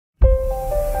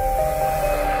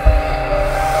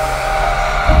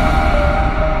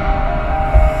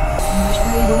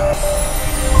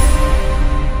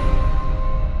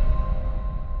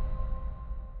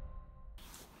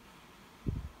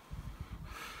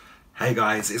Hey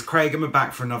guys, it's Craig and we're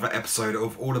back for another episode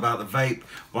of All About the Vape.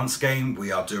 Once again,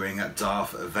 we are doing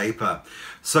Darth Vaper.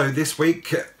 So this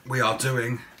week, we are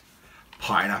doing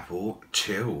Pineapple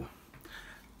Chill.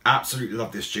 Absolutely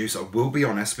love this juice. I will be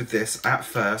honest with this, at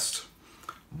first,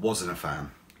 wasn't a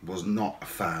fan. Was not a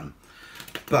fan.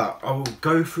 But I will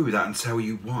go through that and tell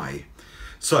you why.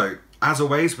 So, as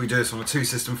always, we do this on a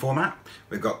two-system format.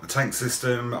 We've got the tank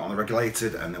system on the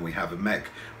regulated, and then we have a mech,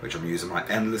 which I'm using my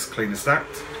endless cleaner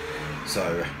stacked.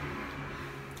 So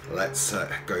let's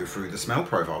go through the smell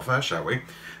profile first, shall we?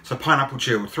 So Pineapple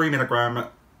Chill, 3mg,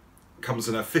 comes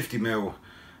in a 50ml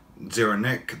zero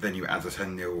nick, then you add a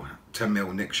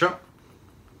 10ml nick shot.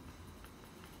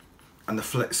 And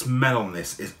the smell on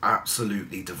this is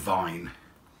absolutely divine.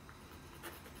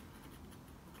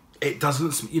 It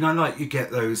doesn't, you know, like you get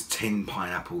those tin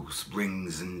pineapples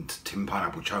rings and tin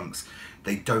pineapple chunks.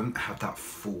 They don't have that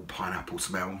full pineapple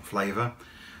smell flavour.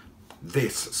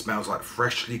 This smells like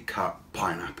freshly cut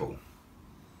pineapple.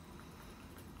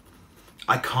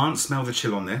 I can't smell the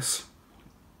chill on this.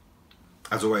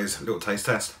 As always, a little taste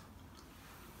test.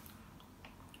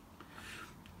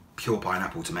 Pure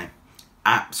pineapple to me.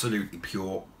 Absolutely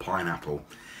pure pineapple.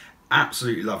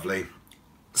 Absolutely lovely.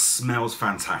 Smells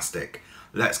fantastic.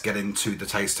 Let's get into the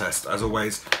taste test. As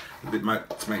always, to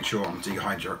make sure I'm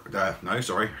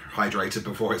hydrated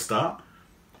before I start.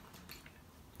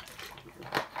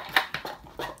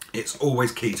 It's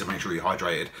always key to make sure you're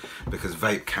hydrated because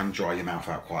vape can dry your mouth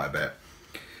out quite a bit,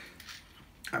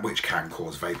 which can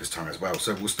cause vapor's tongue as well.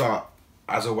 So we'll start,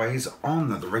 as always, on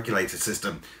the regulated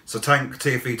system. So tank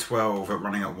TFE 12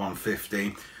 running at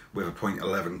 150 with a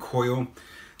 0.11 coil.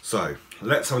 So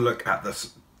let's have a look at the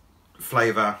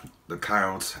flavour, the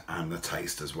clouds and the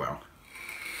taste as well.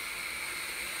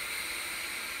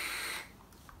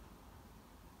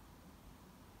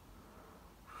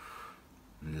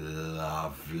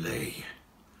 Lovely.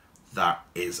 That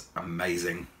is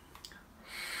amazing.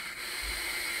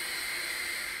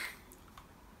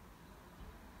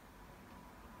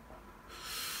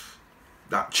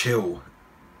 That chill,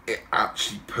 it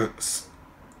actually puts,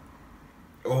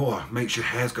 makes your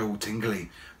hairs go all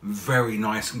tingly. Very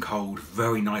nice and cold,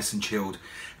 very nice and chilled.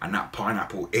 And that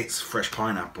pineapple, it's fresh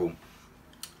pineapple.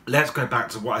 Let's go back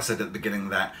to what I said at the beginning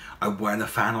that I weren't a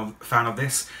fan of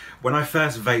this. When I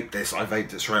first vaped this, I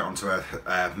vaped it straight onto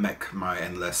a mech, my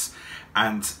endless,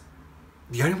 and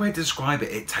the only way to describe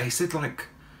it, it tasted like,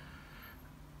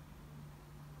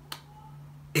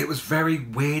 it was very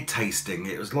weird tasting.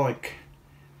 It was like,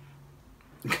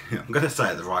 I'm going to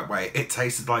say it the right way, it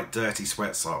tasted like dirty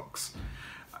sweat socks.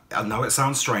 I know it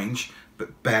sounds strange,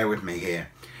 but bear with me here.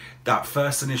 That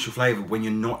first initial flavour, when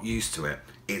you're not used to it,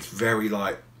 it's very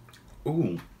like,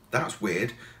 ooh, that's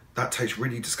weird. That tastes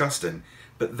really disgusting.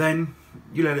 But then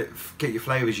you let it get your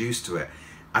flavours used to it,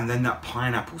 and then that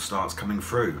pineapple starts coming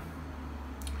through.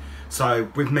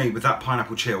 So with me, with that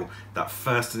pineapple chill, that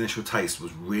first initial taste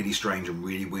was really strange and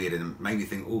really weird, and it made me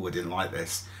think, oh, I didn't like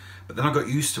this. But then I got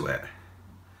used to it.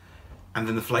 And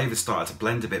then the flavours started to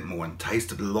blend a bit more and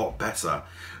tasted a lot better.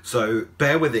 So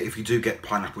bear with it if you do get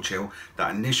pineapple chill.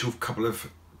 That initial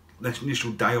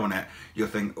day on it, you'll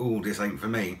think, oh, this ain't for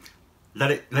me.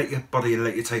 Let your body and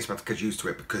let your taste buds get used to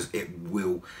it, because it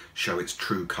will show its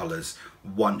true colours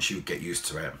once you get used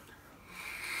to it.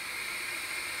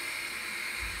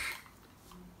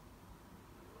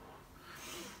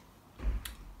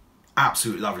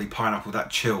 Absolutely lovely pineapple. That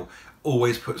chill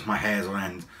always puts my hairs on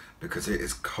end because it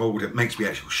is cold. It makes me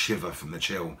actually shiver from the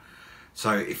chill.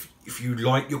 So if you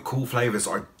like your cool flavours,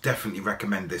 I definitely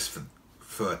recommend this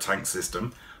for a tank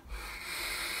system.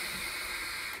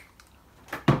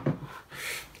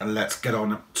 And let's get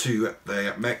on to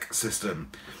the mech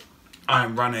system.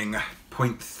 I'm running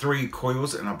 0.3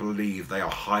 coils, and I believe they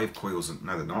are Hive coils.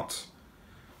 No, they're not.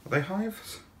 Are they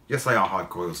Hives? Yes, they are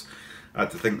Hive coils. I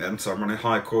had to think them, so I'm running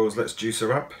Hive coils. Let's juice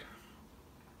her up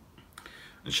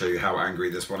and show you how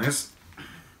angry this one is.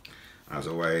 As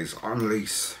always,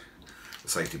 unleash the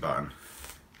safety button.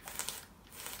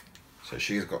 So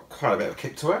she's got quite a bit of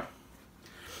kick to her.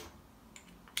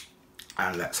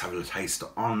 And let's have a taste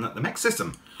on the mech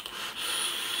system.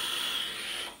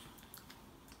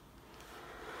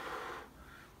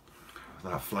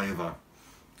 That flavour.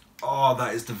 Oh,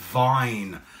 that is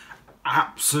divine.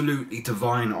 Absolutely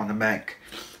divine on the mech.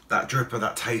 That dripper,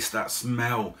 that taste, that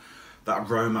smell, that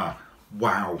aroma.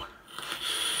 Wow.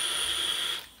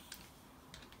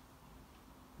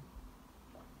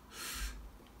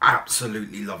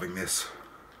 Absolutely loving this.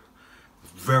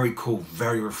 Very cool,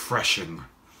 very refreshing.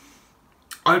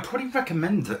 I'd probably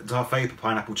recommend Darth Vaper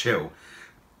Pineapple Chill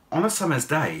on a summer's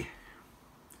day,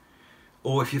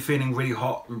 or if you're feeling really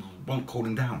hot and want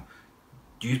cooling down,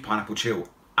 use pineapple chill.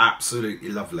 Absolutely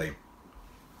lovely.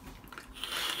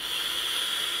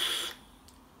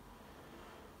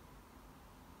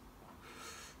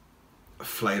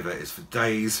 Flavour is for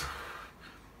days.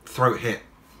 Throat hit,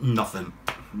 nothing.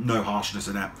 No harshness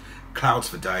in it. Clouds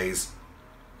for days.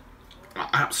 I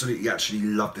absolutely actually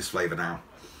love this flavour now.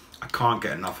 I can't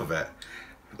get enough of it.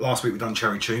 Last week we done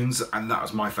cherry tunes and that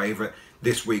was my favourite.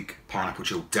 This week, pineapple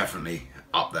chill definitely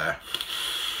up there.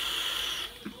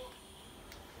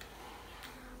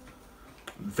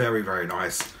 Very, very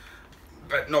nice.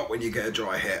 But not when you get a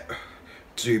dry hit.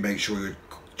 Do make sure your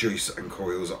juice and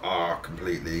coils are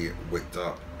completely wicked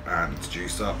up and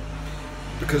juiced up.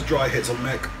 Because dry hits on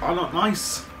mic are not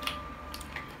nice.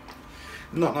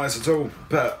 Not nice at all,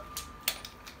 but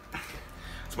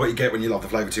it's what you get when you love the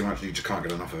flavour too much and you just can't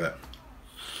get enough of it.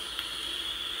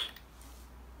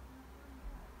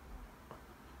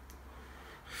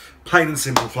 Plain and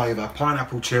simple flavour,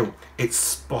 pineapple chill, it's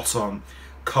spot on.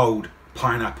 Cold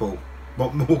pineapple,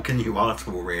 what more can you ask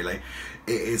for really?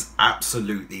 It is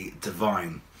absolutely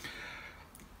divine.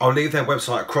 I'll leave their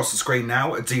website across the screen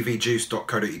now at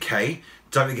dvjuice.co.uk.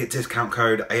 Don't forget discount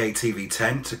code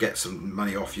AATV10 to get some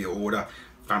money off your order.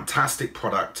 Fantastic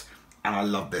product and I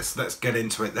love this. Let's get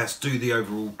into it. Let's do the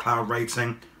overall cloud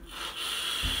rating.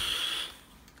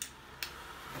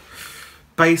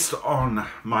 Based on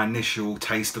my initial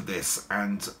taste of this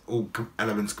and all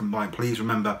elements combined, please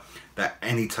remember that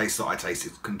any taste that I taste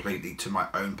is completely to my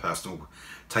own personal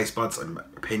taste buds and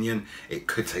opinion. It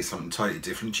could taste something totally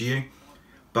different to you.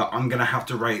 But I'm going to have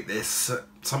to rate this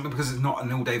something because it's not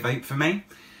an all-day vape for me.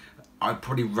 I'd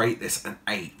probably rate this an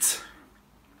 8.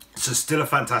 So still a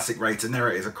fantastic rating.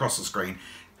 There it is across the screen.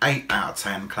 8 out of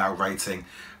 10 cloud rating.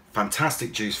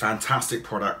 Fantastic juice, fantastic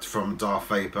product from Darth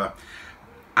Vaper.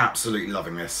 Absolutely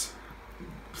loving this.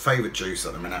 Favourite juice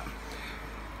at the minute.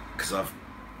 Because I'm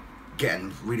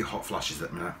getting really hot flushes at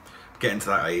the minute. Getting to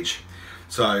that age.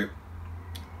 So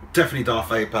definitely Darth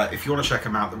Vaper. If you want to check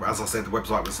them out, as I said, the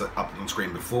website was up on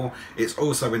screen before. It's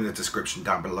also in the description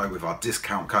down below with our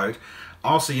discount code.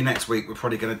 I'll see you next week. We're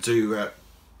probably going to do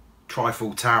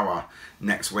Trifle Tower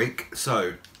next week.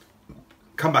 So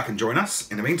come back and join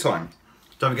us. In the meantime,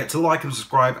 don't forget to like and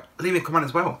subscribe. Leave me a comment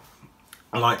as well.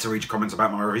 I like to read your comments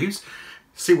about my reviews.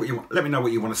 See what you want. Let me know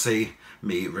what you want to see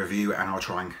me review and I'll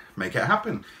try and make it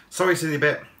happen. Sorry silly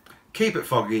bit. Keep it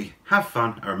foggy. Have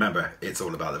fun. And remember, it's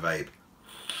all about the vape.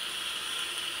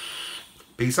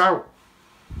 Peace out.